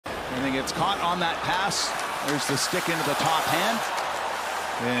And he gets caught on that pass. There's the stick into the top hand.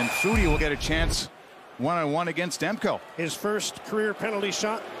 And Foudy will get a chance one-on-one against Demko. His first career penalty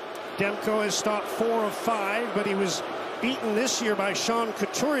shot. Demko has stopped 4 of 5, but he was beaten this year by Sean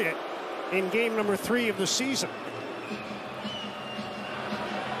Couturier in game number 3 of the season.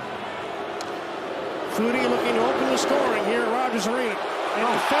 Foudy looking to open the scoring here at Rogers Arena. And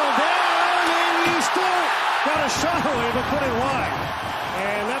he fell down, and he still got a shot away, but put it wide.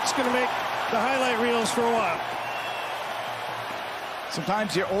 And that's going to make the highlight reels for a while.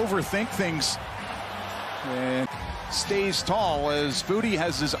 Sometimes you overthink things. And stays tall as Foudy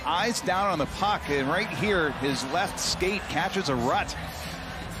has his eyes down on the puck, and right here his left skate catches a rut.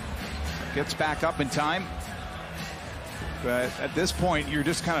 Gets back up in time. But at this point, you're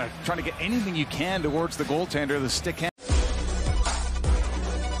just kind of trying to get anything you can towards the goaltender. The stick hand